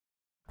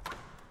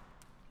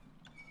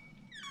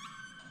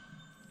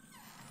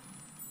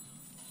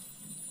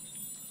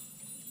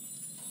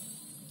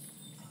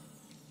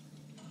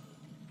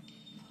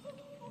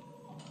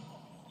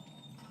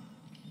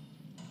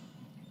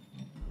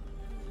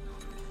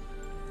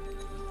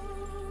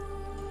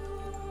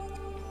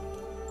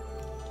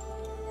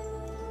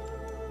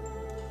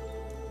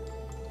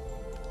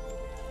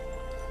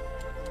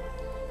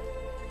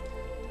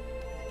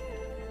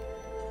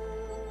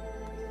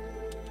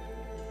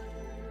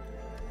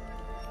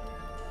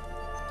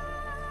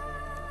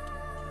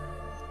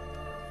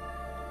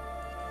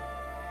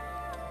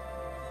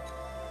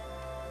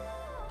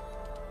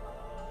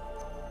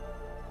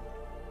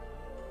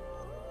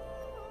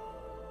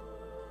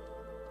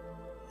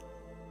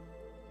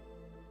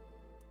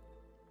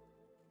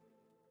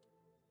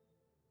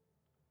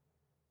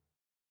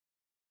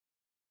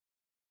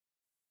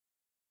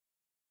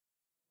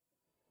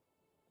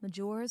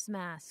Majora's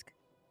Mask,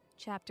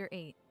 Chapter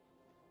 8,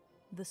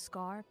 The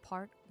Scar,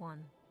 Part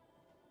 1.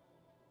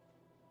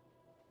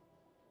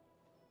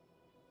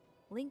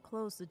 Link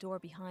closed the door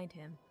behind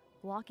him,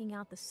 blocking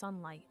out the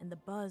sunlight and the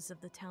buzz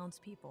of the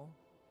townspeople.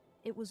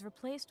 It was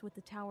replaced with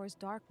the tower's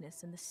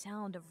darkness and the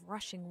sound of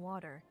rushing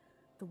water.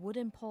 The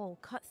wooden pole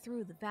cut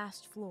through the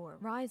vast floor,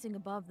 rising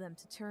above them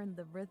to turn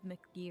the rhythmic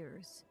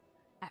gears.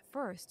 At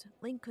first,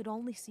 Link could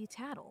only see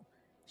Tattle.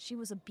 She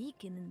was a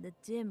beacon in the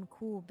dim,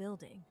 cool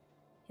building.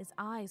 His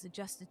eyes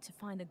adjusted to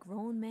find a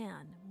grown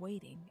man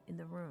waiting in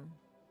the room.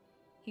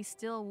 He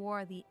still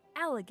wore the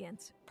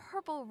elegant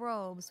purple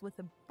robes with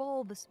a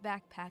bulbous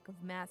backpack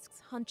of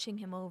masks hunching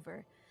him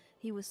over.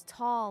 He was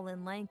tall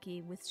and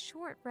lanky with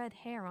short red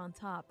hair on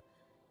top.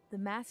 The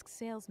masked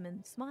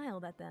salesman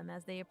smiled at them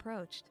as they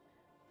approached.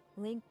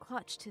 Link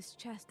clutched his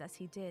chest as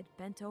he did,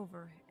 bent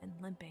over and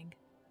limping.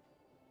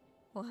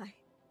 "Why,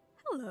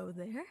 hello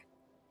there,"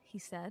 he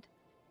said.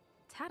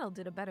 Tattle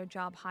did a better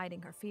job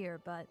hiding her fear,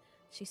 but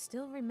she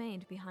still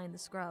remained behind the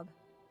scrub.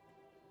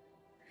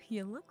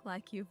 "You look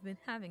like you've been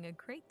having a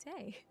great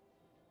day."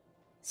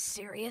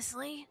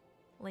 "Seriously?"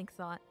 Link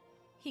thought.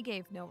 He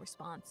gave no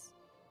response.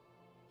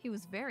 He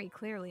was very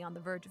clearly on the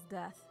verge of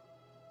death.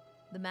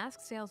 The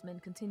masked salesman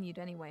continued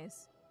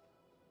anyways.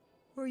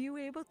 "Were you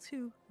able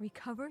to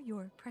recover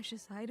your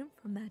precious item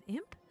from that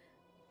imp?"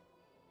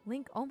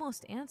 Link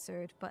almost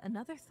answered, but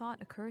another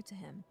thought occurred to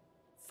him.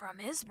 From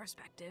his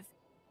perspective,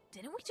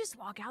 didn't we just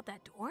walk out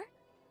that door?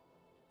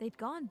 They'd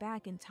gone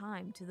back in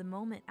time to the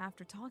moment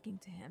after talking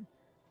to him,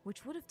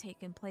 which would have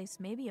taken place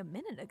maybe a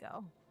minute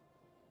ago.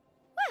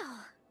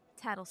 "Well,"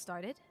 Tattle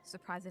started,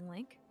 surprising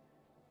Link.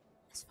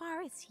 "As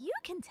far as you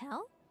can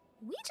tell,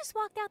 we just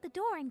walked out the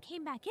door and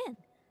came back in.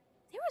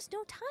 There was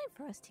no time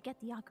for us to get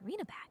the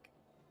ocarina back."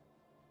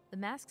 The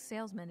masked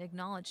salesman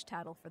acknowledged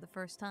Tattle for the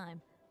first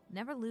time,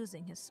 never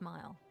losing his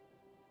smile.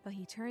 But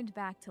he turned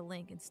back to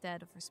Link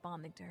instead of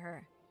responding to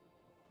her.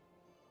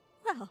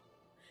 "Well,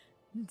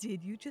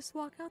 did you just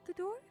walk out the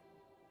door?"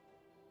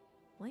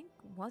 Link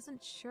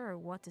wasn't sure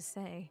what to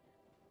say.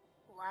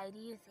 "Why do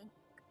you think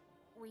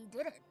we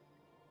did it?"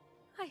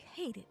 "I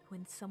hate it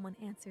when someone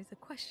answers a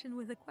question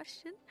with a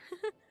question,"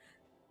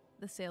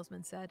 the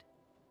salesman said.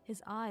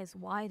 His eyes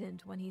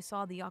widened when he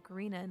saw the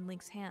ocarina in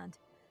Link's hand.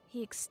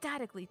 He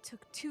ecstatically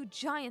took 2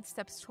 giant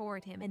steps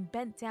toward him and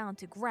bent down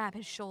to grab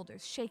his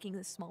shoulders, shaking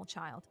the small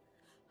child.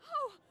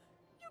 "Oh,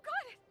 you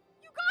got it!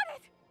 You got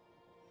it!"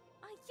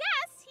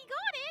 Yes, he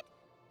got it!"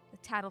 the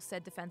Tattle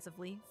said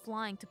defensively,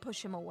 flying to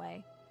push him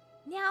away.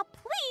 "Now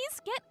please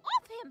get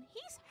off him!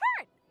 He's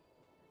hurt!"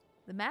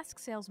 The masked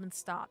salesman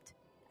stopped,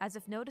 as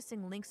if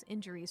noticing Link's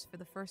injuries for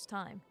the first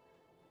time.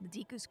 The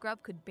Deku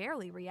Scrub could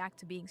barely react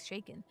to being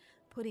shaken,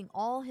 putting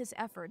all his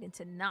effort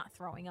into not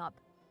throwing up.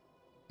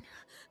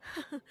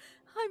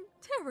 "I'm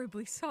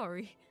terribly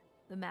sorry,"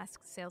 the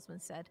masked salesman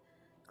said,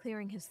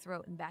 clearing his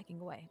throat and backing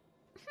away.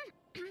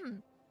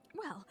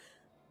 "Well,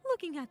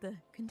 looking at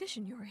the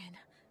condition you're in..."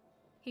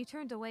 He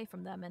turned away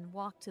from them and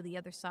walked to the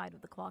other side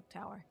of the clock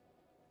tower.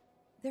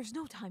 "There's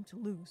no time to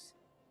lose."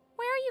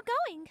 "Where are you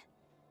going?"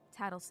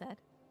 Tattle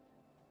said.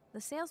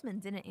 The salesman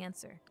didn't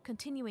answer,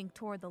 continuing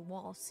toward the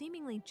wall,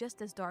 seemingly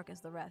just as dark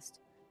as the rest.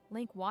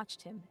 Link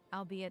watched him,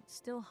 albeit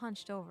still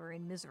hunched over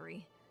in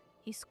misery.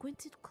 He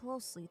squinted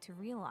closely to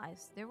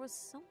realize there was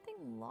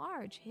something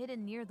large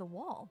hidden near the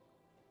wall.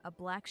 A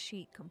black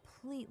sheet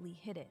completely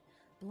hid it,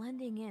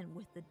 blending in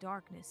with the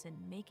darkness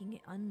and making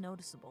it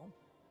unnoticeable.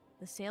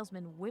 The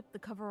salesman whipped the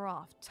cover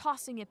off,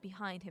 tossing it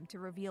behind him to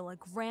reveal a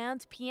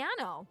grand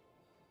piano.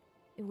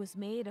 It was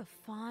made of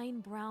fine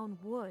brown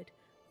wood.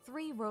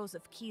 3 rows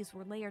of keys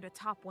were layered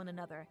atop one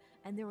another,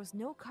 and there was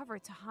no cover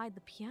to hide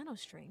the piano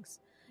strings.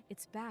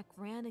 Its back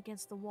ran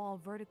against the wall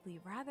vertically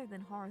rather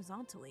than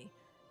horizontally.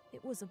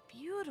 It was a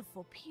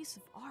beautiful piece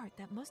of art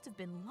that must have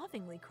been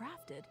lovingly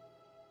crafted.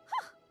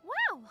 "Huh,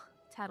 wow,"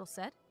 Tattle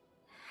said.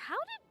 "How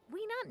did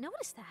we not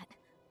notice that?"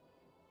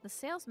 The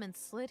salesman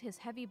slid his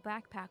heavy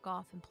backpack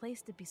off and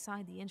placed it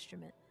beside the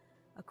instrument.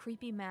 A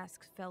creepy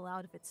mask fell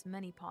out of its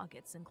many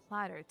pockets and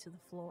clattered to the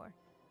floor.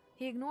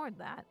 He ignored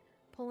that,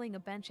 pulling a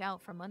bench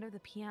out from under the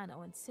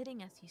piano and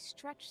sitting as he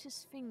stretched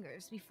his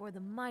fingers before the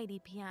mighty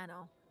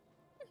piano.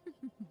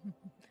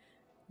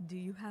 "Do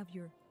you have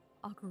your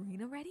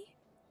ocarina ready?"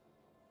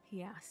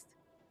 he asked.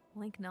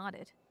 Link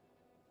nodded.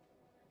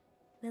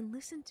 "Then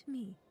listen to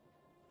me.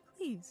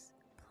 Please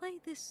play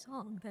this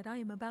song that I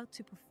am about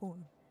to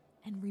perform,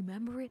 and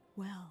remember it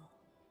well."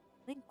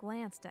 Link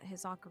glanced at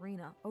his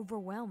ocarina,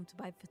 overwhelmed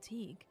by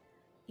fatigue.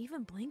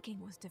 Even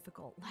blinking was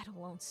difficult, let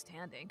alone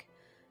standing.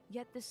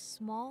 Yet this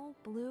small,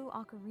 blue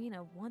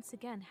ocarina once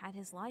again had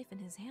his life in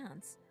his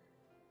hands.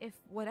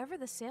 If whatever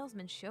the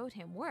salesman showed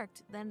him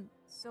worked, then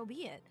so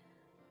be it.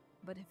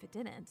 But if it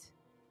didn't,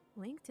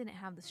 Link didn't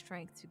have the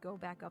strength to go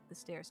back up the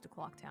stairs to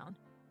Clocktown.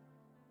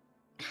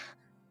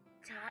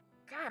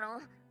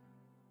 Tattle,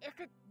 if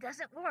it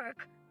doesn't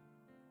work..."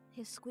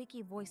 His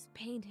squeaky voice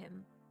pained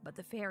him, but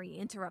the fairy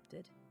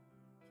interrupted.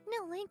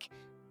 "No, Link,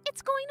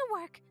 it's going to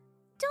work.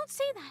 Don't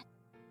say that.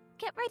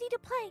 Get ready to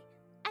play,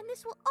 and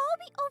this will all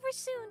be over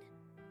soon."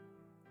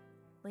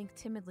 Link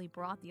timidly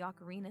brought the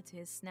ocarina to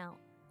his snout,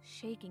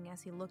 shaking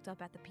as he looked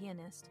up at the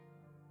pianist.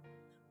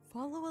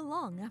 "Follow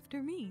along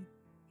after me,"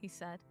 he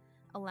said,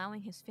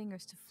 allowing his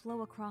fingers to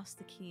flow across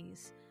the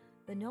keys.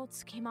 The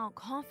notes came out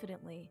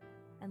confidently,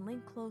 and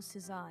Link closed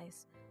his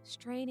eyes,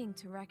 straining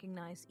to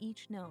recognize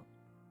each note.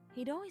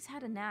 He'd always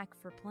had a knack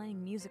for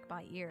playing music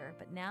by ear,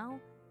 but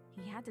now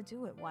he had to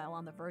do it while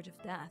on the verge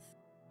of death.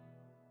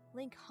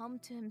 Link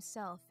hummed to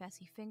himself as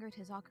he fingered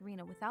his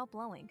ocarina without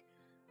blowing.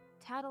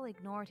 Tattle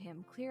ignored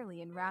him,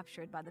 clearly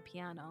enraptured by the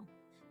piano.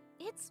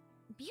 "It's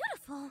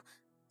beautiful,"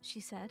 she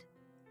said.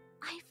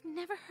 "I've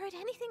never heard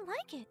anything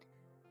like it.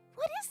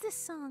 What is this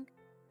song?"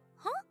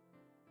 "Huh?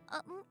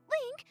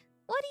 Link,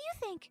 what do you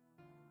think?"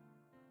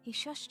 He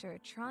shushed her,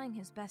 trying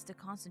his best to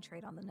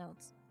concentrate on the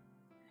notes.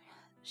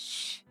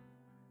 "Shh."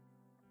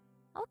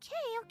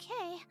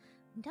 Okay.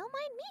 Don't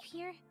mind me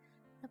here.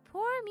 A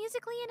poor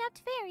musically inept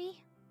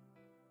fairy."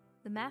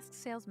 The masked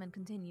salesman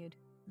continued,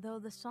 though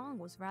the song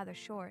was rather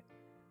short.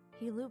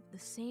 He looped the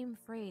same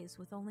phrase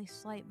with only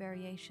slight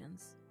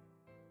variations.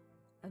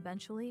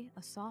 Eventually,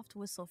 a soft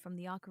whistle from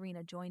the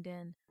ocarina joined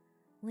in.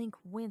 Link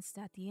winced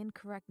at the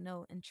incorrect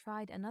note and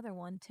tried another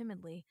one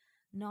timidly,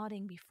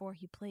 nodding before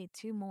he played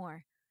two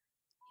more.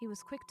 He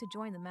was quick to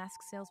join the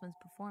masked salesman's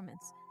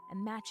performance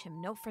and match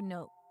him note for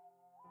note.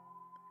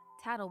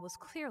 Tattle was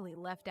clearly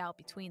left out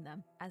between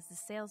them, as the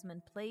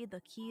salesman played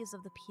the keys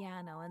of the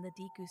piano and the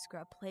Deku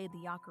Scrub played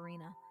the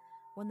ocarina.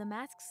 When the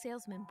masked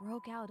salesman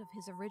broke out of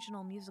his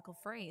original musical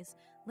phrase,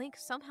 Link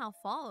somehow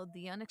followed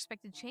the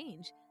unexpected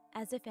change,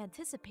 as if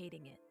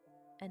anticipating it,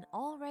 and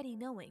already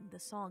knowing the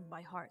song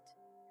by heart.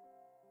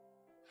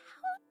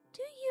 "How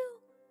do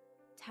you—"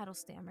 Tattle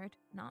stammered,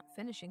 not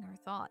finishing her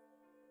thought.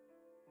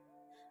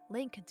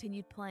 Link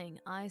continued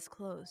playing, eyes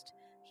closed.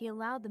 He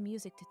allowed the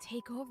music to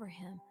take over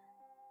him.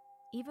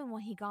 Even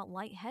when he got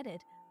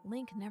lightheaded,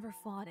 Link never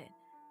fought it.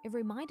 It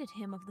reminded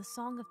him of the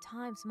Song of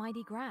Time's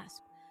mighty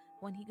grasp.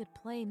 When he could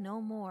play no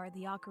more,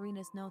 the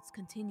ocarina's notes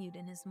continued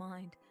in his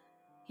mind.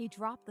 He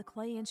dropped the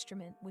clay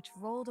instrument, which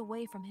rolled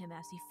away from him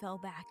as he fell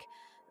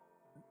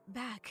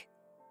back,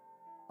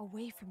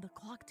 away from the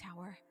clock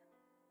tower.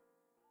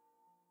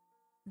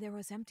 There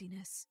was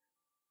emptiness.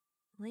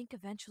 Link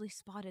eventually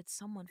spotted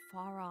someone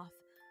far off.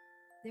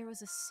 There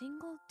was a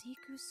single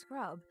Deku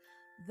Scrub,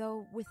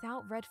 though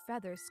without red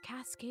feathers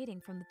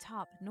cascading from the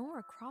top, nor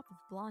a crop of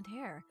blonde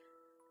hair.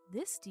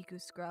 This Deku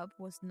Scrub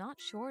was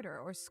not shorter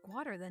or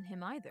squatter than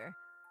him either,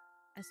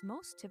 as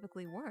most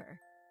typically were,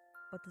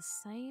 but the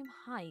same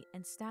height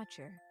and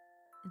stature.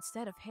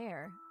 Instead of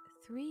hair,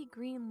 3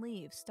 green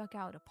leaves stuck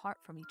out apart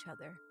from each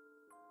other.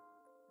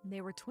 They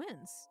were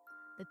twins.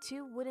 The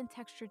 2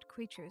 wooden-textured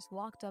creatures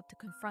walked up to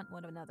confront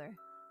one another,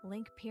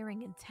 Link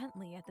peering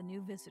intently at the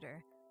new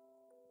visitor.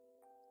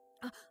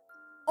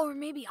 Or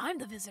maybe I'm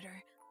the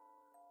visitor.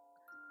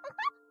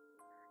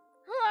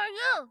 Who are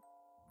you?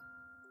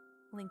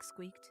 Link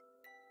squeaked.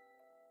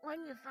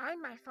 When you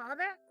find my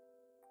father,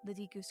 The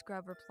Deku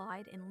Scrub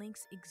replied in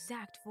Link's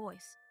exact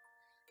voice.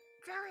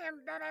 tell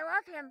him that I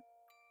love him.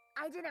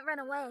 I didn't run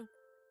away.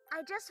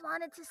 I just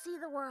wanted to see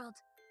the world.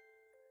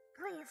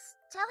 Please,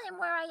 tell him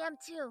where I am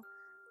too,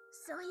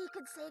 so he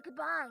could say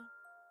goodbye.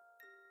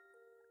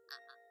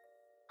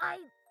 I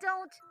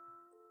don't...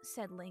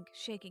 said Link,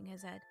 shaking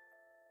his head.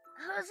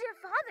 Who's your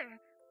father?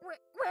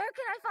 Where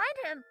can I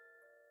find him?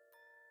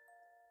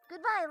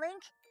 Goodbye,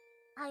 Link.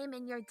 I am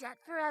in your debt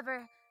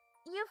forever.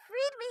 You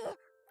freed me!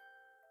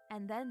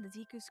 And then the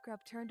Deku Scrub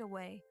turned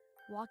away,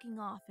 walking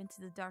off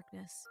into the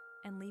darkness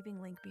and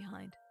leaving Link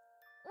behind.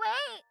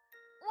 Wait!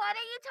 What are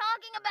you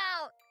talking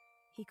about?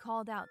 He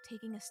called out,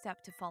 taking a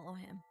step to follow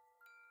him.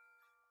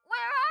 Where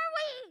are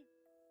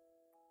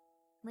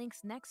we?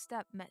 Link's next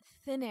step met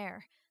thin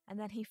air, and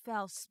then he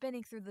fell,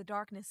 spinning through the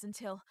darkness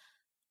until...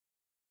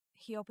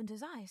 He opened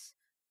his eyes.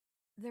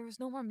 There was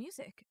no more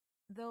music,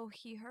 though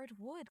he heard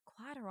wood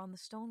clatter on the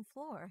stone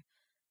floor.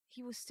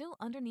 He was still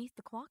underneath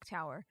the clock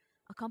tower,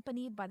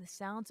 accompanied by the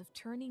sounds of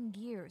turning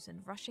gears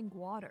and rushing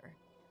water.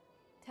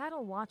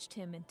 Tattle watched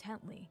him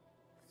intently,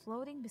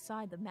 floating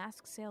beside the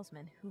masked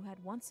salesman who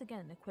had once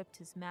again equipped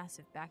his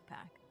massive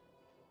backpack.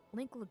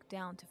 Link looked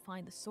down to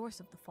find the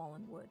source of the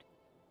fallen wood.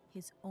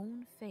 His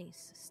own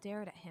face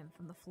stared at him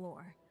from the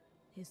floor,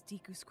 his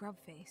Deku Scrub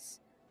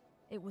face.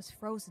 It was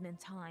frozen in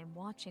time,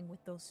 watching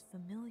with those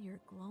familiar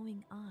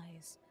glowing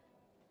eyes.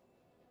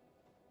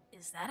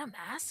 Is that a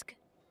mask?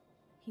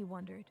 He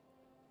wondered.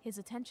 His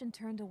attention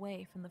turned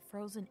away from the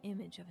frozen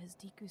image of his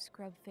Deku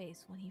Scrub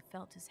face when he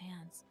felt his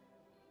hands.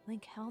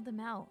 Link held them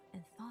out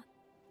and thought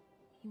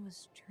he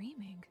was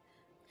dreaming.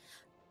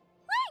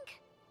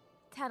 "Link!"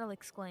 Tattle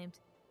exclaimed,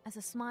 as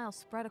a smile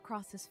spread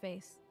across his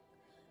face.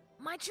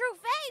 My true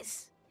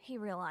face, he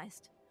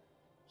realized.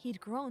 He'd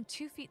grown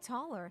 2 feet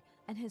taller,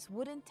 and his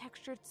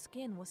wooden-textured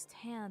skin was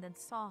tanned and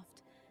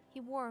soft. He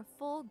wore a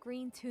full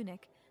green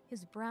tunic.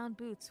 His brown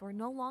boots were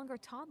no longer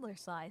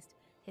toddler-sized.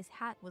 His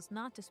hat was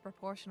not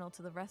disproportional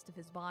to the rest of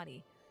his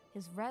body.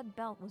 His red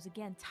belt was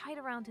again tied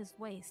around his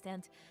waist,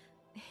 and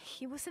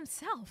he was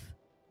himself.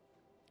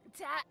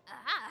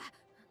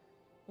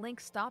 Link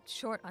stopped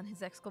short on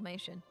his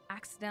exclamation,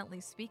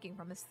 accidentally speaking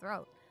from his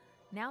throat.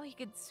 Now he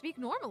could speak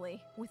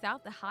normally,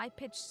 without the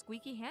high-pitched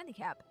squeaky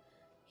handicap.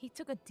 He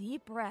took a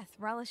deep breath,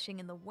 relishing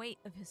in the weight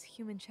of his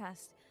human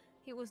chest.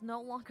 He was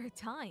no longer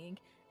dying.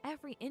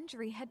 Every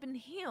injury had been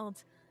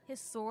healed. His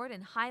sword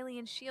and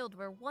Hylian shield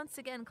were once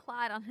again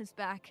clad on his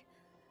back.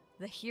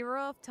 The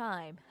hero of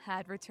time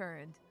had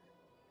returned.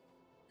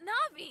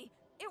 Navi!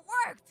 It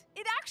worked!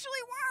 It actually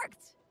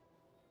worked!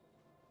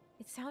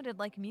 It sounded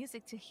like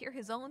music to hear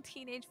his own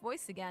teenage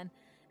voice again,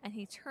 and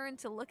he turned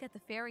to look at the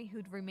fairy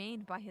who'd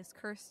remained by his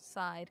cursed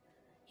side.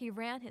 He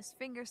ran his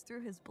fingers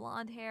through his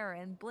blonde hair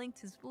and blinked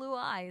his blue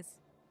eyes.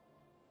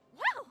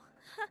 Wow!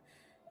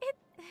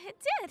 It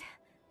did,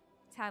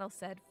 Tattle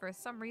said, for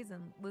some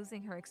reason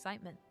losing her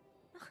excitement.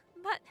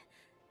 But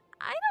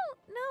I don't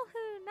know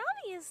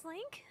who Navi is,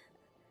 Link.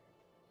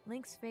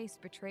 Link's face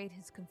betrayed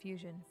his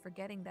confusion,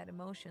 forgetting that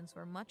emotions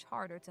were much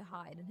harder to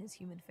hide in his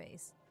human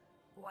face.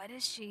 What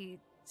is she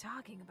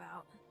talking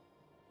about?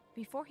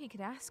 Before he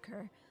could ask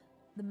her,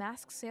 the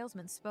masked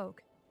salesman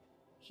spoke.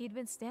 He'd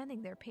been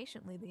standing there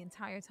patiently the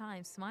entire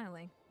time,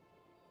 smiling.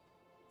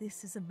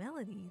 This is a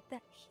melody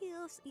that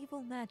heals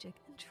evil magic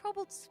and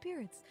troubled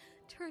spirits,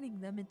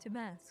 turning them into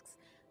masks.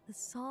 The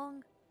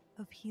song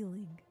of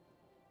healing.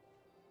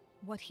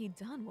 What he'd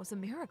done was a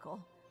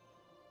miracle.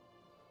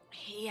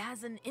 He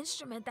has an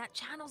instrument that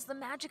channels the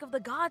magic of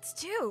the gods,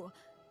 too,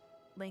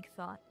 Link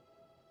thought.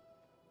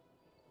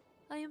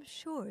 I am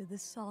sure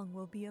this song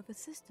will be of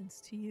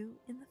assistance to you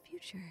in the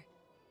future.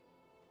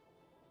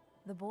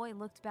 The boy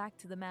looked back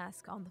to the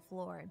mask on the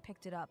floor and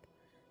picked it up.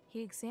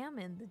 He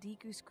examined the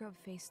Deku scrub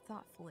face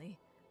thoughtfully.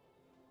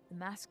 The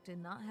mask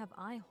did not have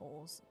eye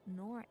holes,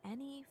 nor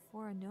any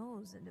for a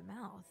nose and a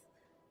mouth.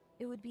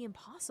 It would be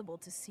impossible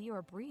to see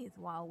or breathe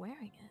while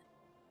wearing it.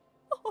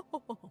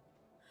 Oh,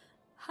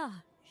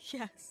 ha,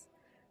 yes,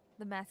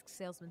 the masked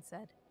salesman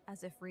said,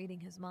 as if reading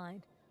his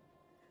mind.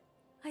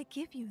 I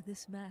give you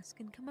this mask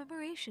in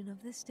commemoration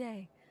of this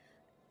day.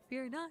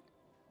 Fear not,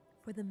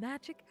 for the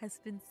magic has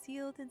been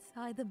sealed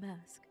inside the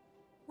mask.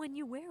 When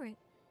you wear it,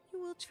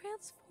 you will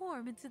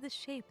transform into the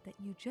shape that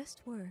you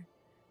just were.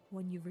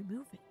 When you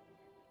remove it,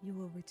 you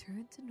will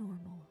return to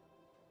normal.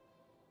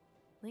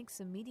 Link's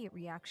immediate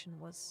reaction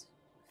was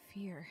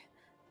fear.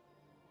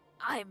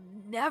 I'm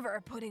never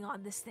putting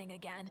on this thing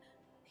again,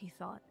 he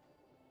thought.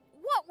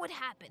 What would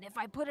happen if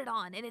I put it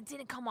on and it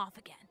didn't come off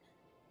again?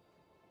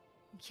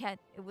 Yet,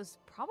 it was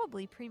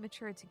probably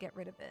premature to get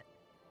rid of it.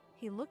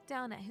 He looked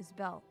down at his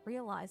belt,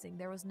 realizing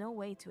there was no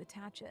way to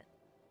attach it.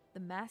 The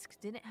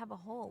mask didn't have a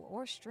hole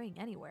or string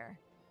anywhere.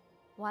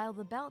 While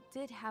the belt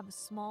did have a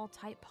small,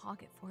 tight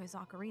pocket for his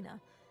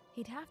ocarina,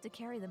 he'd have to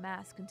carry the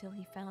mask until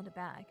he found a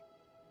bag.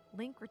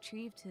 Link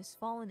retrieved his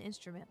fallen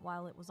instrument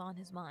while it was on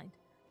his mind,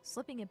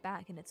 slipping it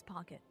back in its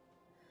pocket.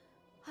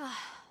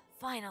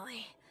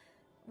 Finally,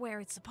 where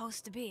it's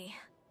supposed to be.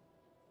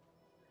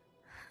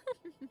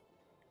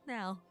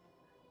 Now,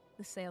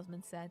 the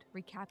salesman said,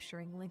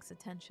 recapturing Link's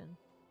attention.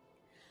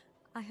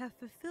 I have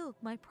fulfilled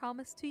my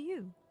promise to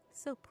you,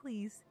 so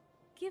please,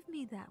 give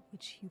me that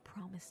which you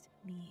promised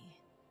me.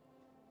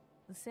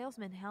 The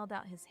salesman held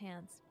out his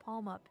hands,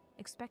 palm up,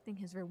 expecting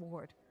his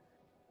reward.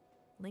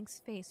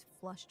 Link's face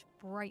flushed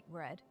bright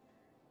red.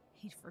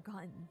 He'd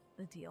forgotten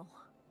the deal.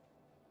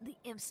 The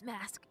imp's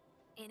mask,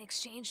 in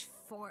exchange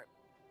for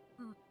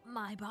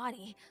my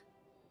body,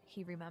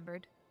 he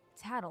remembered.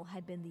 Tattle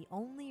had been the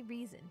only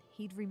reason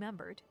he'd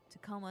remembered to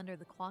come under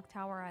the clock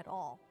tower at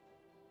all.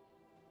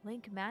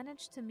 Link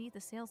managed to meet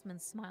the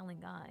salesman's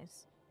smiling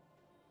eyes.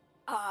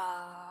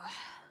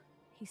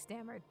 He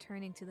stammered,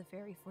 turning to the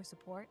fairy for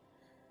support.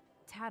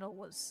 Tattle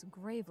was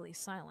gravely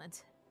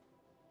silent.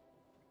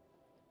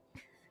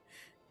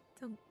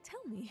 Don't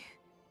tell me,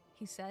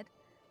 he said.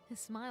 His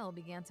smile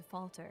began to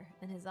falter,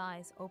 and his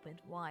eyes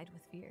opened wide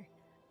with fear.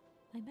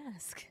 My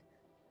mask.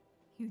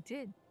 You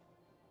did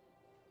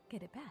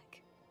get it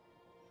back,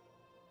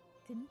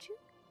 didn't you?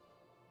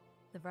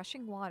 The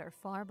rushing water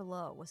far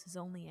below was his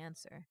only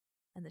answer,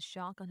 and the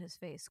shock on his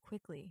face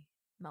quickly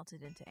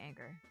melted into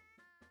anger.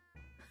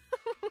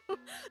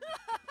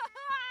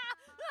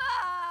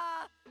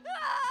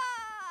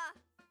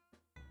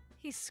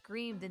 He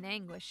screamed in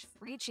anguish,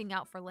 reaching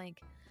out for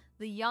Link.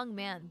 The young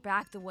man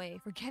backed away,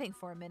 forgetting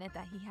for a minute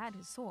that he had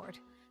his sword.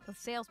 The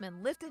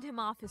salesman lifted him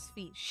off his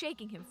feet,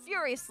 shaking him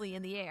furiously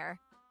in the air.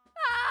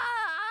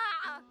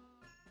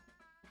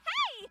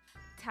 Hey!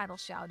 Tattle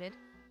shouted,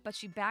 but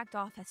she backed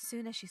off as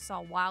soon as she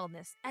saw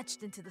wildness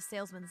etched into the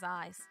salesman's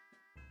eyes.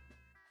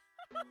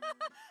 What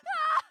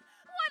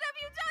have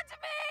you done to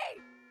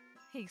me?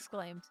 He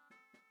exclaimed.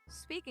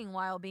 Speaking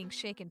while being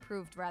shaken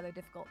proved rather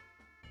difficult.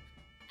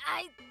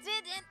 I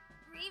didn't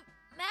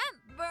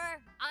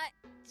remember. I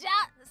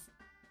just...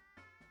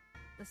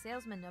 The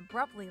salesman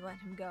abruptly let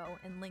him go,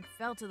 and Link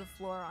fell to the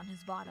floor on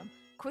his bottom,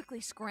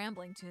 quickly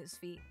scrambling to his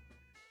feet.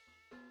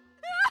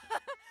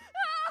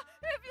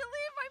 If you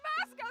leave my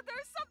mask out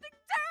there, something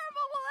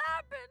terrible will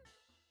happen,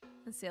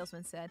 the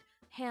salesman said,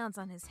 hands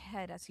on his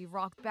head as he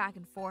rocked back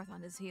and forth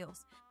on his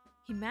heels.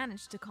 He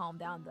managed to calm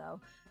down, though,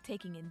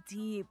 taking in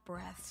deep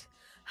breaths.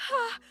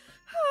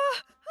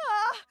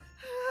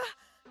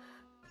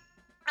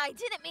 I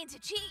didn't mean to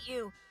cheat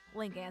you,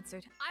 Link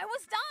answered. I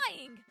was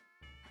dying.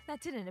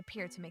 That didn't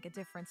appear to make a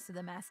difference to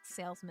the masked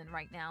salesman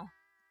right now.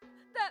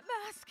 That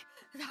mask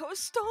that was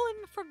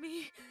stolen from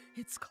me.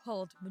 It's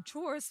called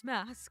Majora's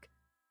Mask.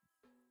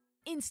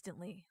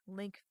 Instantly,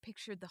 Link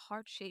pictured the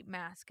heart-shaped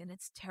mask and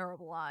its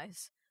terrible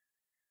eyes.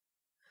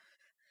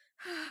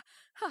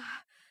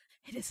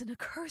 It is an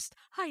accursed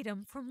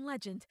item from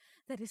legend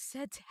that is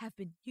said to have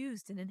been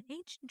used in an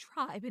ancient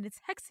tribe in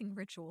its hexing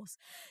rituals.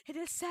 It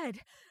is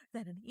said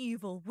that an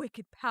evil,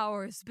 wicked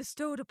power is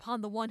bestowed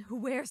upon the one who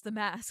wears the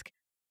mask.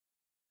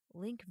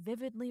 Link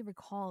vividly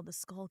recalled the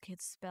Skull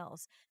Kid's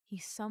spells. He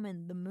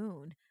summoned the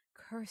moon,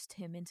 cursed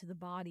him into the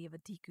body of a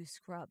Deku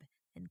scrub,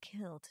 and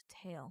killed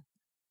Tail.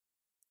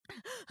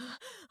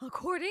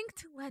 According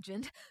to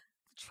legend,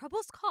 the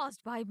troubles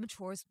caused by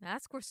Majora's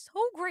Mask were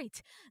so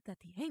great that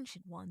the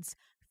Ancient Ones,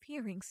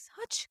 fearing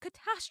such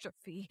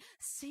catastrophe,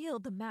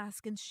 sealed the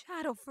mask in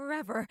shadow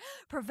forever,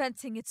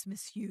 preventing its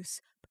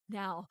misuse. But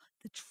now,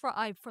 the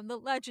tribe from the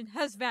legend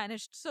has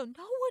vanished, so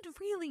no one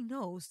really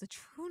knows the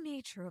true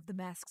nature of the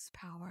mask's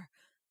power.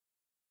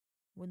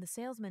 When the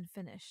salesman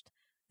finished,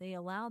 they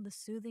allowed the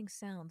soothing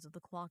sounds of the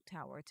clock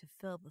tower to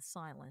fill the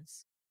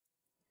silence.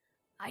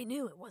 I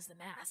knew it was the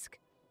mask,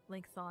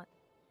 Link thought.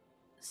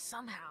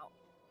 Somehow,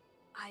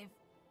 I've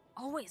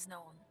always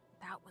known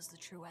that was the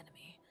true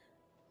enemy.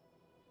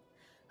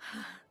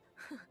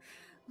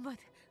 But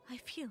I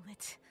feel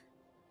it,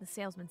 the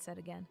salesman said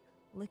again,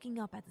 looking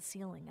up at the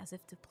ceiling as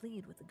if to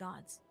plead with the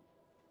gods.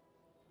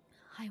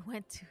 I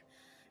went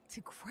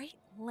to great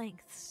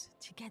lengths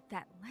to get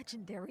that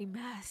legendary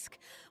mask.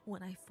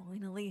 When I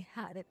finally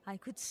had it, I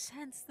could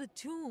sense the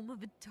doom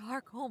of a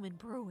dark omen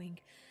brewing.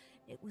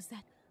 It was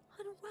that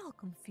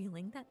unwelcome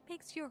feeling that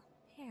makes your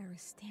hair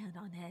stand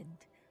on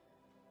end.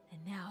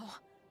 And now,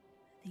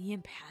 the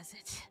imp has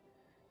it.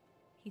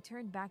 He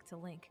turned back to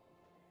Link.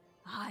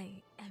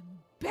 I am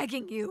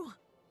begging you.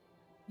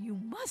 You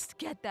must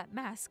get that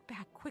mask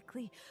back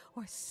quickly,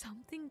 or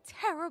something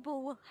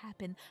terrible will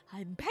happen.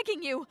 I'm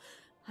begging you.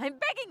 I'm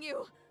begging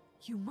you.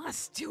 You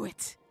must do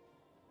it.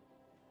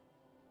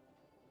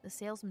 The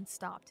salesman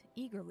stopped,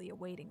 eagerly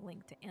awaiting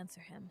Link to answer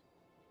him.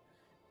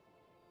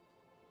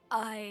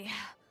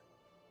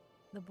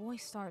 The boy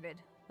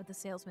started, but the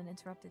salesman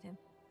interrupted him.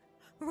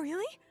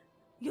 Really?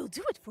 You'll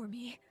do it for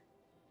me?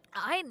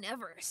 I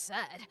never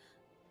said.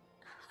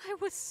 I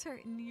was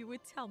certain you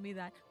would tell me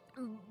that.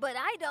 But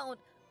I don't.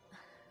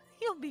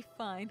 You'll be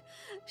fine.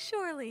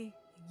 Surely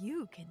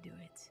you can do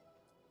it.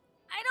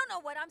 I don't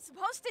know what I'm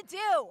supposed to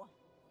do,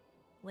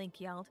 Link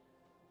yelled.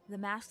 The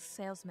masked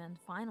salesman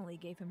finally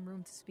gave him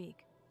room to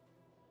speak.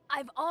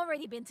 I've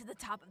already been to the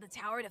top of the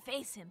tower to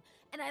face him,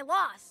 and I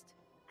lost.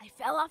 I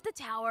fell off the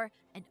tower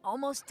and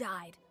almost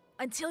died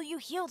until you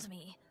healed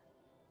me.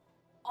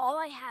 All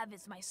I have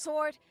is my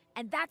sword,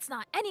 and that's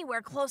not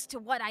anywhere close to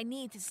what I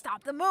need to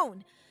stop the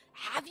moon.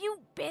 Have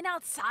you been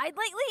outside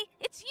lately?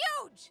 It's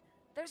huge!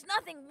 There's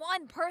nothing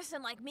one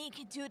person like me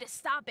can do to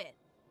stop it.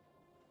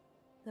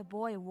 The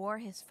boy wore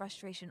his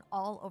frustration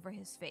all over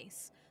his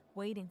face,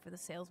 waiting for the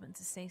salesman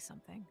to say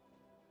something.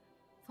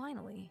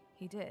 Finally,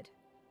 he did.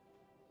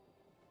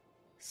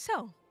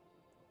 So,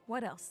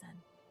 what else then?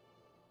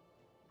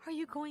 Are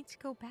you going to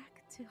go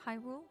back to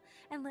Hyrule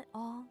and let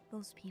all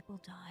those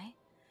people die?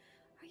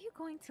 Are you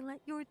going to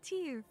let your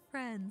dear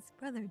friend's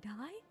brother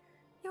die?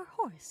 Your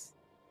horse,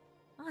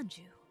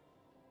 Anju?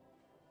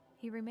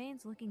 He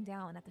remains looking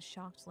down at the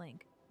shocked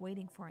Link,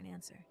 waiting for an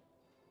answer.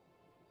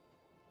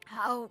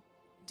 How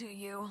do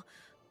you?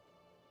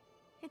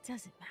 It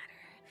doesn't matter.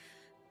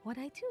 What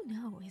I do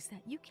know is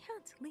that you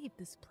can't leave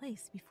this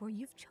place before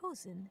you've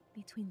chosen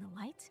between the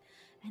light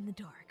and the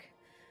dark.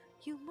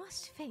 You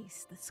must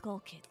face the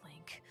Skull Kid,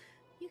 Link.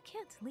 You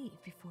can't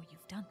leave before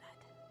you've done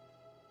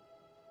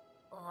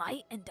that.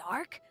 Light and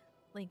dark?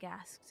 Link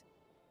asked.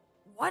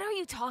 What are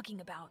you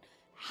talking about?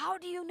 How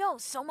do you know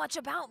so much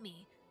about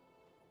me?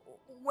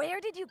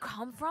 Where did you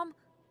come from?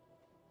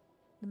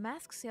 The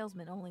masked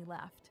salesman only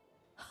laughed.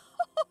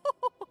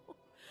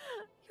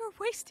 You're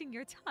wasting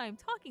your time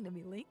talking to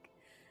me, Link.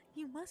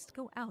 You must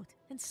go out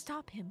and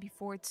stop him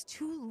before it's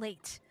too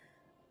late.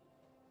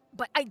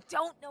 But I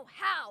don't know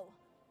how!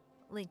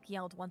 Link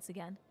yelled once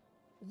again.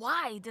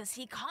 Why does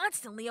he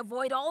constantly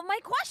avoid all of my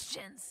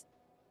questions?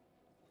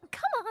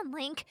 Come on,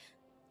 Link,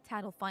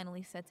 Tattle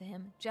finally said to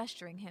him,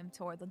 gesturing him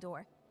toward the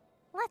door.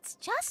 let's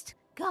just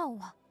go.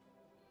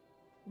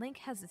 Link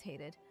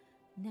hesitated.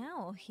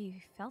 Now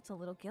he felt a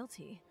little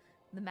guilty.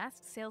 The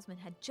masked salesman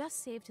had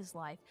just saved his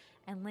life,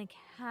 and Link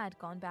had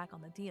gone back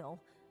on the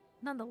deal.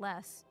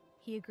 Nonetheless,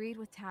 he agreed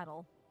with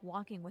Tattle,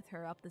 walking with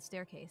her up the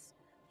staircase.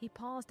 He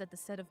paused at the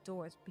set of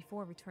doors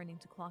before returning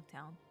to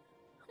Clocktown.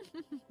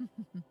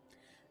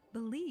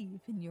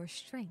 Believe in your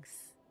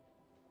strength,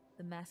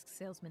 the masked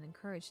salesman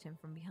encouraged him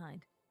from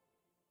behind.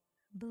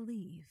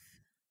 Believe.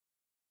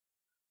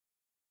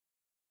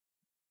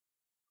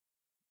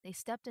 They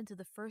stepped into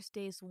the first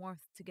day's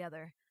warmth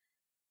together.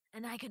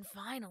 and I can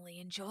finally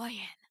enjoy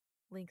it,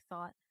 Link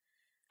thought.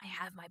 I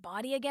have my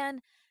body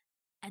again,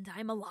 and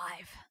I'm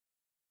alive.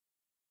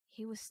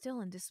 He was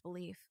still in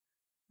disbelief.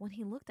 When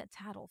he looked at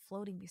Tattle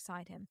floating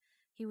beside him,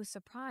 he was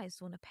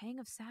surprised when a pang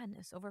of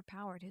sadness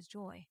overpowered his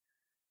joy.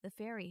 The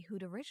fairy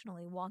who'd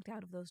originally walked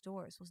out of those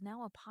doors was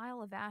now a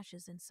pile of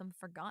ashes in some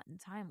forgotten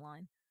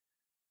timeline.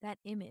 That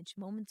image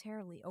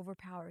momentarily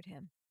overpowered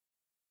him.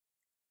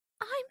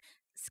 I'm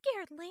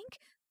scared, Link,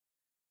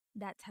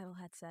 that Tattle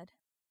had said.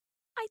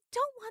 I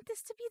don't want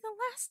this to be the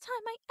last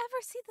time I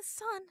ever see the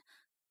sun.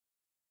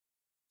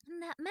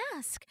 And that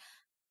mask,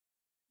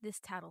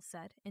 this Tattle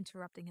said,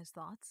 interrupting his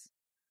thoughts.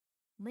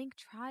 Link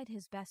tried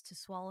his best to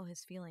swallow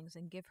his feelings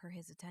and give her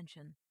his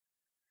attention.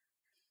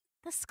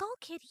 The Skull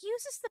Kid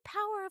uses the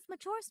power of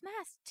Majora's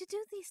Mask to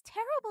do these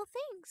terrible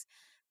things.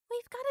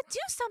 We've got to do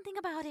something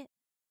about it.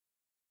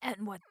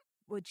 And what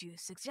would you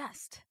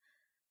suggest?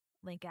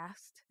 Link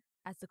asked,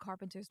 as the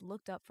carpenters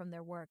looked up from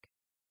their work.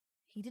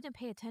 He didn't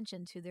pay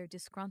attention to their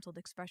disgruntled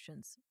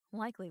expressions,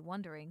 likely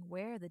wondering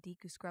where the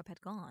Deku Scrub had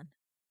gone.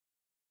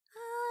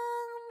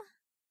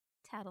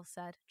 Tattle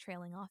said,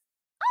 trailing off.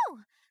 Oh,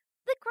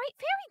 the Great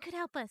Fairy could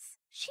help us.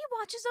 She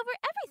watches over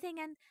everything,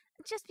 and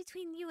just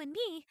between you and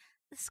me,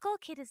 the Skull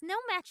Kid is no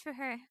match for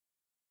her.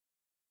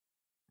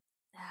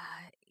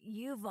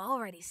 You've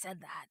already said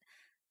that,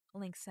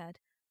 Link said,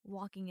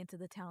 walking into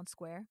the town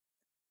square.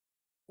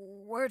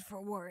 Word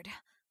for word.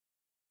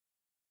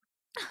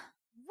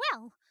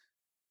 Well,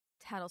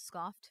 Tattle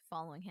scoffed,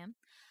 following him.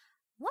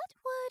 What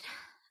would,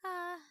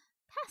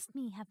 past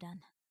me have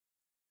done?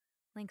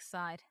 Link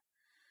sighed.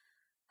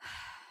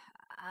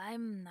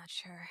 I'm not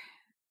sure.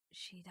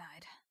 She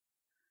died.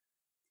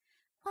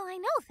 Well, I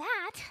know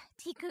that,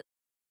 Deku...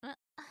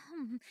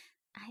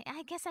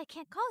 I guess I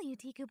can't call you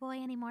Deku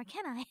Boy anymore,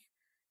 can I?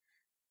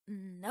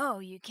 No,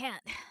 you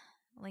can't,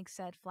 Link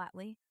said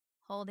flatly,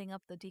 holding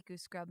up the Deku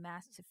Scrub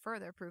mask to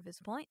further prove his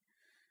point.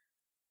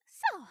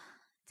 So,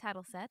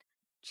 Tattle said,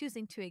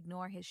 choosing to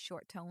ignore his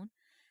short tone.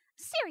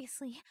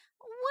 Seriously,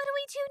 what do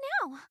we do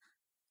now?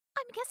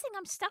 I'm guessing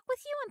I'm stuck with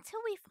you until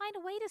we find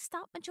a way to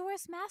stop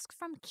Majora's Mask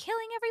from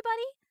killing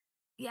everybody?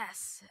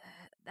 Yes,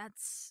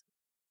 that's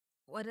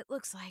what it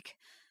looks like,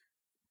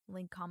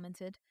 Link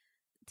commented.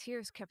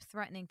 Tears kept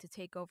threatening to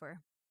take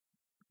over.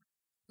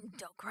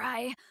 Don't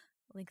cry,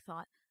 Link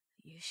thought.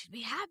 You should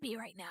be happy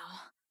right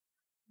now.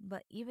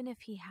 But even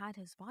if he had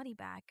his body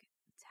back,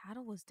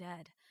 Tattle was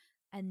dead,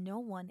 and no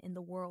one in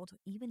the world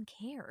even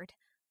cared.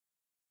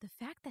 The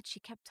fact that she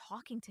kept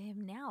talking to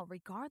him now,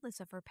 regardless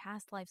of her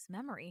past life's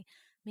memory,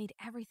 made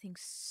everything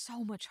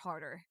so much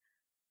harder.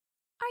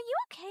 Are you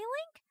okay,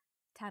 Link?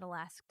 Tattle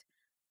asked.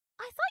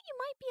 I thought you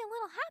might be a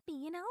little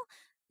happy,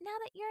 now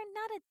that you're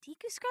not a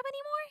Deku Scrub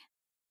anymore?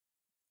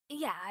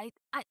 Yeah,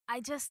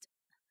 I just...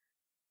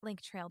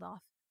 Link trailed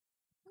off.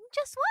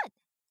 Just what?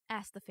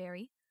 Asked the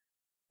fairy.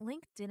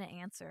 Link didn't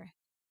answer.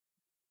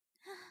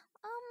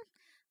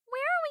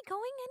 Where are we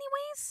going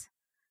anyways?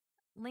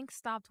 Link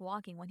stopped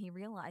walking when he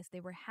realized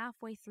they were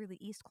halfway through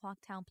the East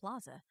Clocktown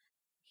Plaza.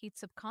 He'd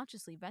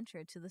subconsciously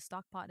ventured to the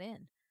Stockpot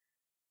Inn.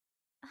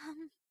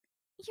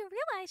 You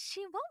realize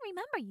she won't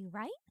remember you,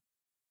 right?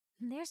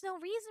 There's no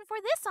reason for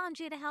this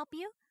Anju to help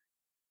you.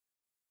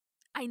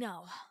 I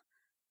know,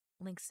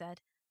 Link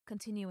said,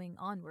 continuing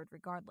onward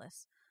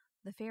regardless.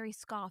 The fairy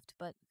scoffed,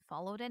 but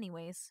followed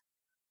anyways.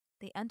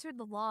 They entered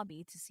the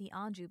lobby to see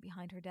Anju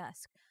behind her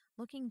desk,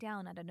 looking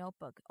down at a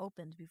notebook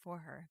opened before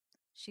her.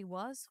 She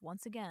was,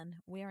 once again,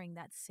 wearing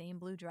that same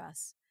blue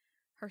dress.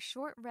 Her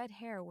short red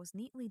hair was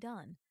neatly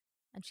done,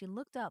 and she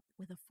looked up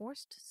with a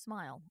forced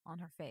smile on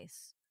her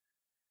face.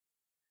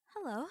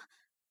 Hello.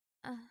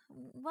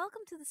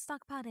 Welcome to the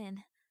Stockpot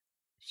Inn,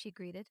 she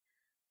greeted.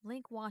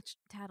 Link watched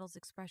Tattle's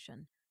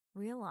expression,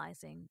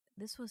 realizing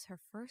this was her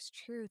first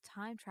true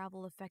time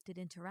travel-affected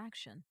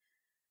interaction.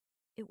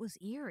 It was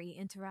eerie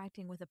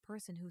interacting with a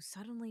person who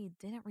suddenly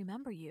didn't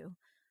remember you.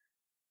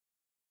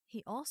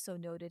 He also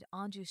noted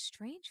Anju's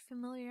strange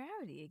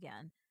familiarity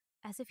again,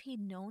 as if he'd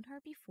known her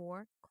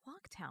before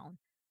Clocktown.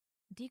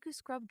 Deku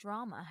Scrub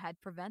drama had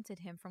prevented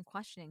him from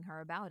questioning her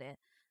about it,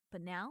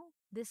 but now,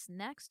 this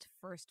next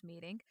first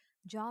meeting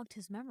jogged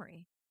his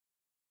memory.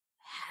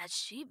 Has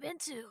she been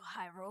to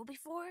Hyrule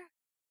before?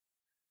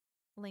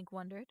 Link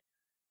wondered.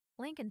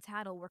 Link and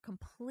Tattle were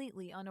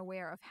completely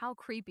unaware of how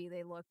creepy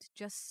they looked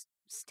just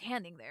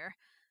standing there,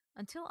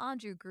 until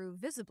Anju grew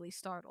visibly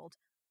startled.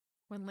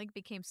 When Link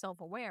became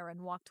self-aware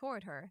and walked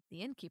toward her,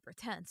 the innkeeper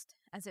tensed,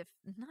 as if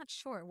not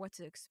sure what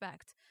to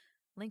expect.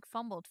 Link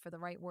fumbled for the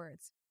right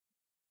words.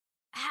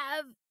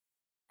 Have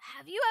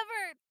you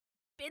ever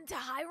been to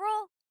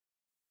Hyrule?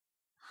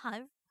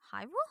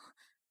 Hyrule?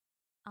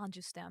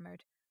 Anju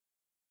stammered.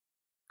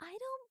 I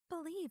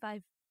don't believe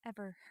I've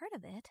ever heard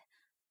of it.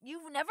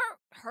 You've never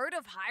heard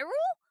of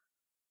Hyrule?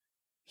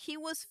 He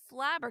was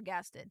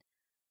flabbergasted.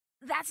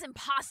 That's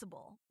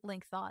impossible,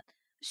 Link thought.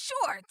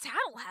 Sure,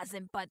 Tattle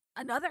hasn't, but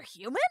another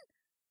human?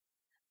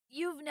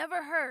 You've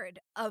never heard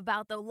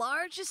about the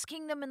largest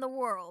kingdom in the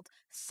world,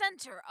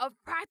 center of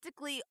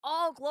practically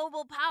all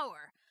global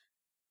power.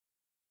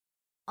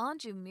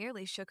 Anju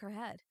merely shook her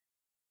head,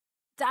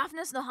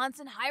 Daphnis no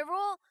Hansen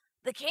Hyrule?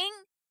 The king?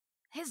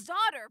 His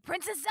daughter,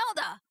 Princess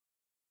Zelda!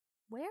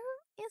 Where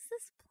is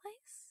this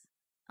place?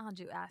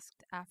 Anju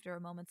asked after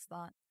a moment's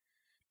thought.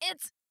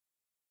 It's...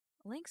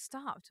 Link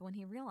stopped when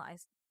he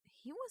realized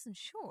he wasn't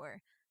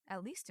sure,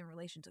 at least in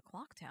relation to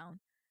Clocktown.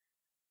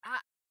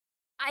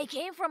 I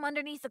came from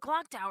underneath the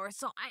clock tower,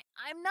 so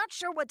I'm not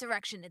sure what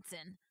direction it's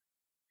in.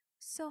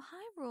 So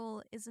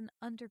Hyrule is an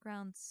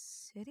underground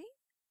city?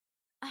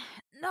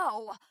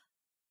 No,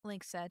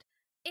 Link said.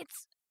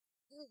 it's...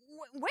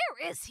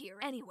 where is here,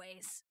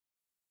 anyways?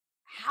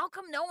 How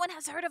come no one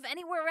has heard of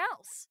anywhere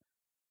else?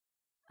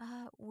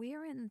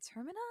 We're in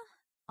Termina?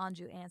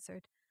 Anju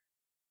answered.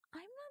 I'm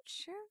not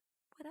sure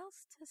what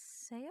else to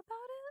say about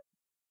it.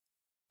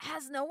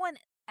 Has no one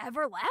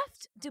ever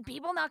left? Do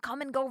people not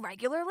come and go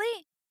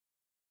regularly?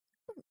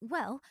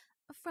 Well,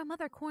 from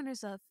other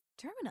corners of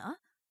Termina,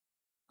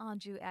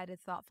 Anju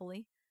added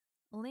thoughtfully.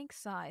 Link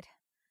sighed.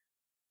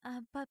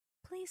 But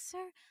please,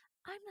 sir,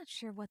 I'm not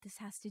sure what this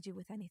has to do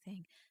with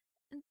anything.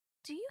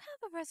 Do you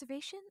have a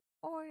reservation,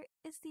 or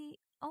is the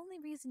only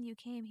reason you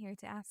came here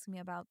to ask me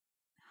about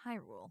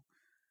Hyrule?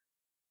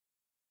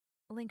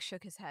 Link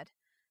shook his head.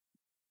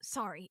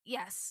 Sorry,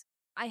 yes,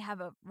 I have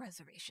a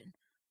reservation.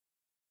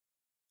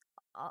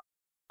 All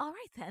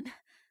right then,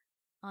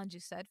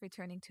 Anju said,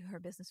 returning to her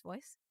business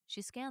voice.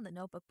 She scanned the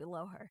notebook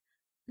below her.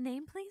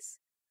 Name, please?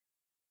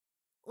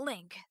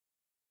 Link.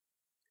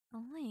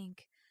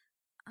 Link?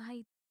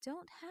 I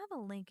don't have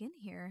a link in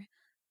here.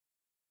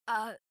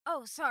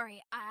 Oh,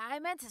 sorry, I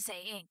meant to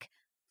say ink.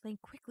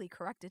 Link quickly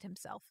corrected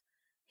himself.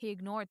 He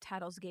ignored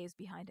Tattle's gaze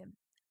behind him.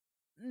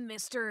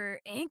 Mr.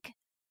 Ink?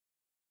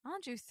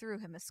 Anju threw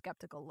him a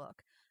skeptical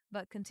look,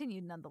 but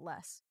continued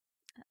nonetheless.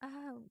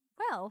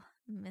 Well,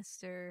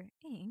 Mr.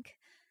 Ink,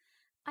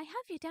 I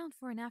have you down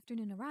for an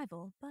afternoon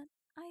arrival, but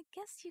I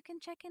guess you can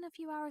check in a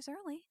few hours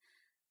early.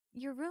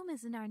 Your room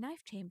is in our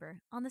knife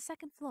chamber, on the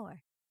 2nd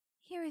floor.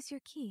 Here is your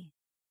key.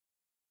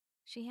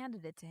 She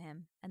handed it to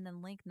him, and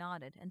then Link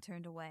nodded and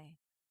turned away.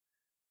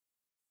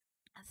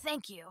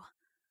 Thank you.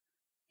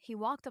 He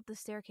walked up the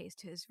staircase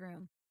to his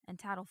room, and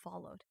Tattle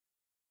followed.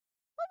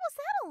 What was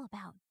that all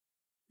about?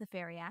 The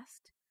fairy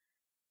asked.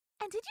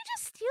 And did you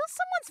just steal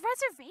someone's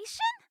reservation?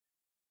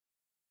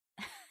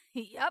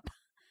 Yep,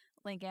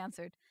 Link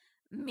answered.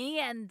 Me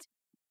and...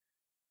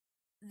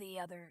 the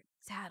other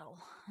Tattle.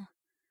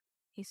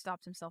 He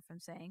stopped himself from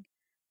saying.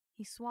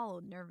 He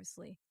swallowed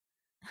nervously.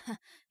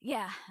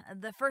 Yeah,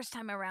 the first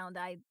time around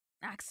I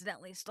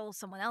accidentally stole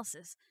someone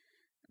else's.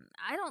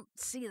 I don't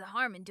see the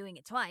harm in doing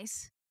it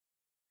twice.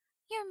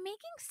 You're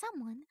making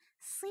someone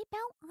sleep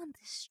out on the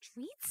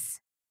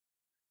streets?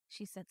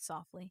 She said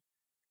softly.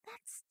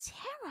 That's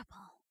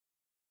terrible.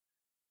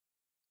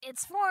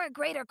 It's for a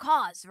greater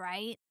cause,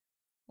 right?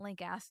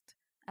 Link asked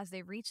as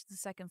they reached the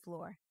 2nd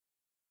floor.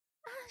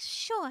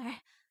 Sure,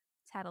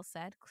 Tattle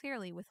said,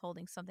 clearly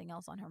withholding something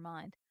else on her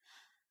mind.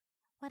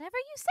 Whatever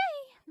you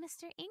say,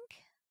 Mr.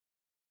 Ink.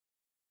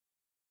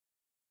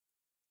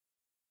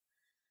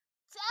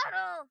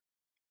 Tattle!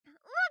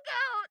 Look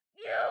out,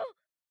 you!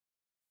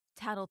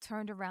 Tattle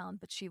turned around,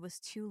 but she was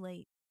too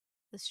late.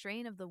 The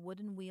strain of the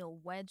wooden wheel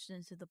wedged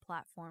into the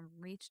platform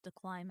reached a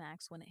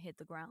climax when it hit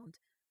the ground.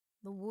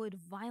 The wood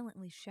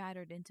violently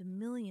shattered into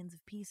millions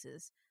of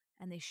pieces,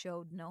 and they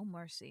showed no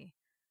mercy.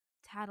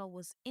 Tattle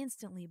was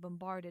instantly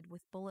bombarded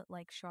with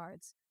bullet-like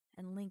shards,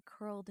 and Link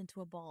curled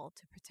into a ball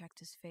to protect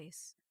his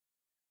face.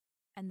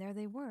 And there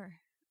they were,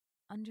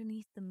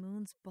 underneath the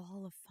moon's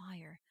ball of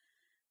fire.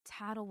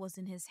 Tattle was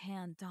in his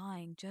hand,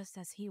 dying just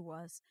as he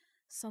was,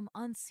 some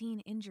unseen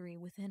injury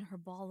within her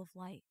ball of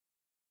light.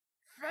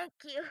 Thank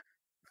you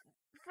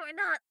for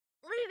not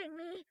leaving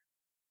me,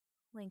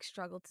 Link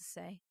struggled to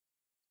say.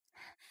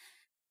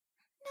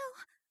 No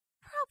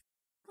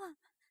problem,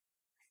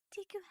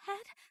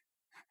 Deku-head.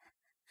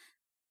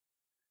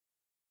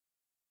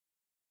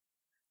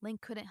 Link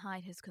couldn't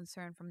hide his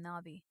concern from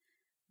Navi.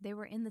 They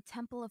were in the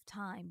Temple of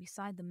Time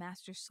beside the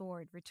Master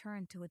Sword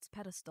returned to its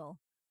pedestal.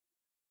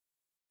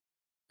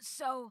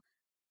 So,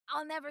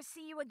 I'll never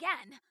see you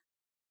again.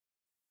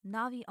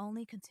 Navi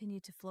only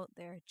continued to float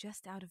there,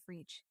 just out of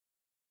reach.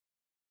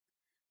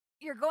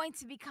 You're going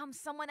to become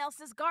someone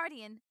else's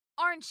guardian,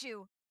 aren't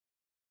you?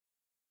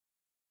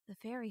 The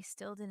fairy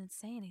still didn't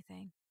say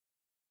anything.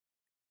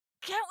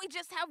 Can't we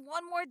just have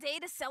one more day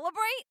to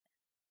celebrate?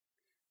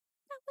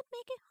 That would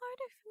make it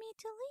harder for me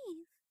to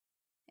leave,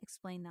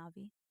 explained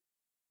Navi.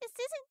 This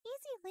isn't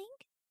easy,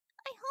 Link.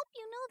 I hope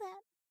you know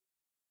that.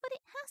 But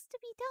it has to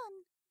be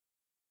done.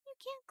 You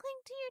can't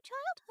cling to your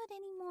childhood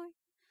anymore.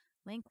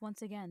 Link,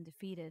 once again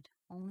defeated,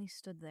 only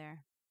stood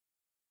there.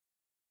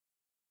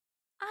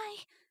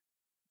 I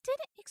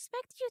didn't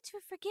expect you to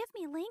forgive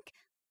me, Link,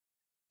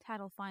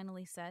 Tattle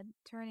finally said,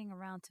 turning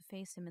around to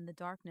face him in the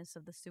darkness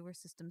of the sewer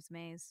system's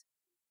maze.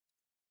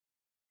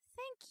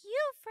 Thank you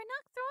for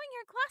not throwing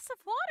your glass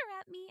of water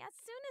at me as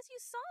soon as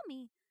you saw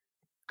me.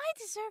 I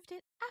deserved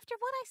it after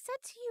what I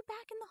said to you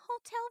back in the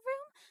hotel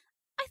room.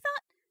 I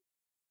thought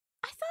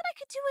I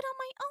could do it on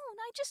my own.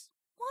 I just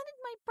wanted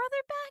my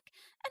brother back,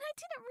 and I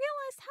didn't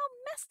realize how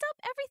messed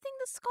up everything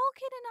the Skull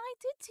Kid and I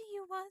did to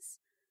you was.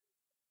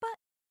 But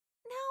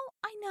now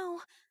I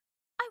know.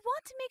 I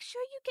want to make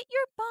sure you get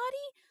your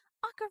body,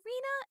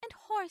 ocarina,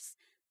 and horse.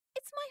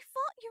 It's my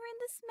fault you're in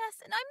this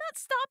mess, and I'm not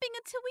stopping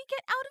until we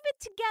get out of it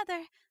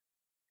together.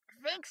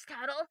 Thanks,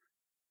 Tattle,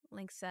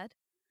 Link said.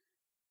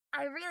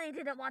 I really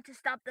didn't want to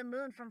stop the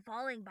moon from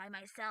falling by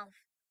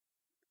myself.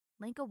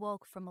 Link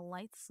awoke from a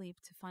light sleep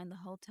to find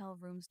the hotel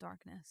room's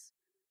darkness.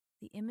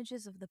 The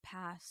images of the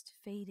past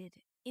faded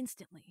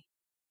instantly.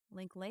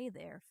 Link lay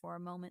there for a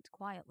moment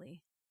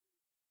quietly.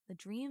 The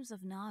dreams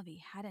of Navi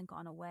hadn't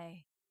gone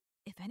away.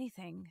 If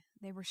anything,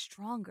 they were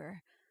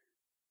stronger.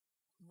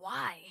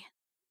 Why?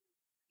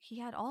 He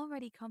had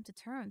already come to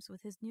terms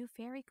with his new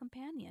fairy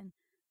companion,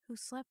 who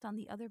slept on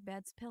the other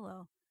bed's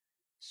pillow.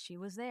 She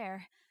was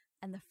there,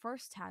 and the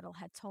first Tattle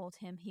had told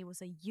him he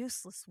was a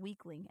useless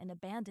weakling and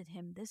abandoned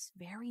him this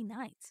very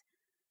night.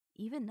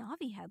 Even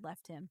Navi had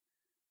left him,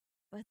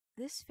 but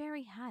this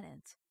fairy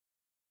hadn't.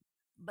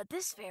 But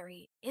this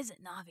fairy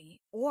isn't Navi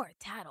or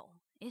Tattle,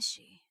 is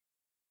she?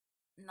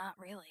 Not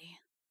really.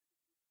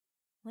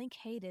 Link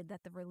hated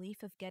that the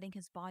relief of getting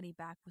his body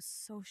back was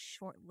so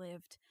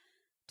short-lived.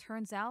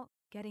 Turns out,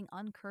 getting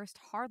uncursed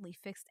hardly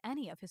fixed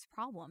any of his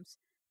problems.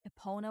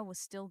 Epona was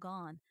still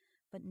gone,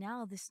 but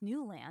now this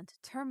new land,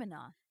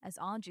 Termina, as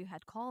Anju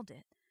had called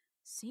it,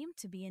 seemed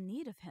to be in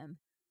need of him.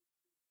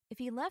 If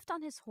he left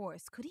on his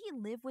horse, could he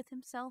live with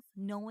himself,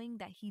 knowing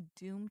that he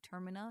doomed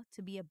Termina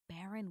to be a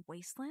barren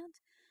wasteland?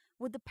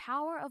 Would the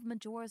power of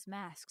Majora's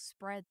Mask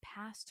spread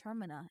past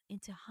Termina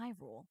into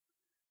Hyrule?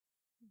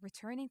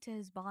 Returning to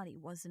his body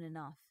wasn't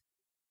enough.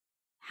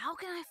 How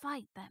can I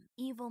fight that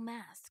evil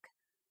mask?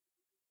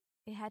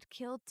 It had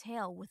killed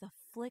Tail with a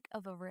flick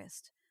of a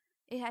wrist.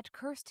 It had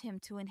cursed him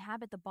to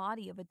inhabit the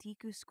body of a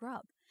Deku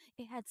scrub.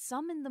 It had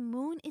summoned the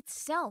moon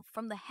itself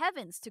from the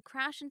heavens to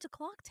crash into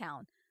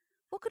Clocktown.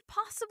 What could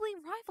possibly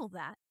rival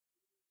that?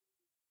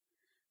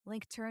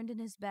 Link turned in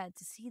his bed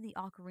to see the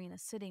ocarina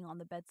sitting on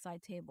the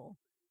bedside table.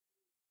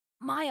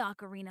 My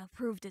ocarina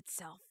proved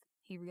itself,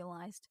 he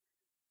realized.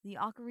 The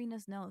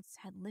ocarina's notes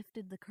had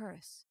lifted the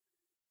curse.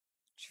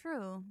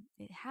 True,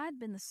 it had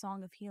been the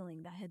Song of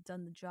Healing that had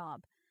done the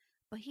job,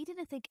 but he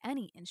didn't think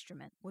any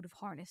instrument would have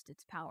harnessed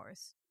its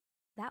powers.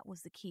 That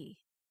was the key,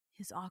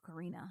 his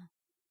ocarina.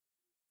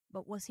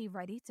 But was he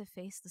ready to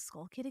face the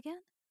Skull Kid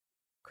again?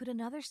 Could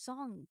another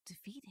song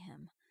defeat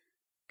him?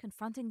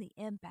 Confronting the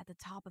imp at the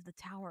top of the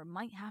tower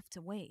might have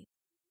to wait.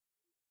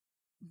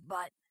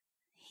 But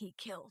he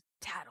killed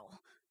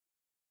Tattle.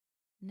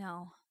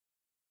 No,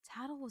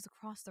 Tattle was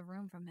across the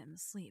room from him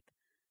asleep.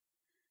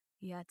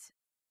 Yet,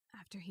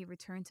 after he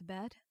returned to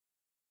bed,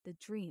 the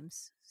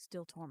dreams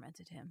still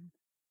tormented him.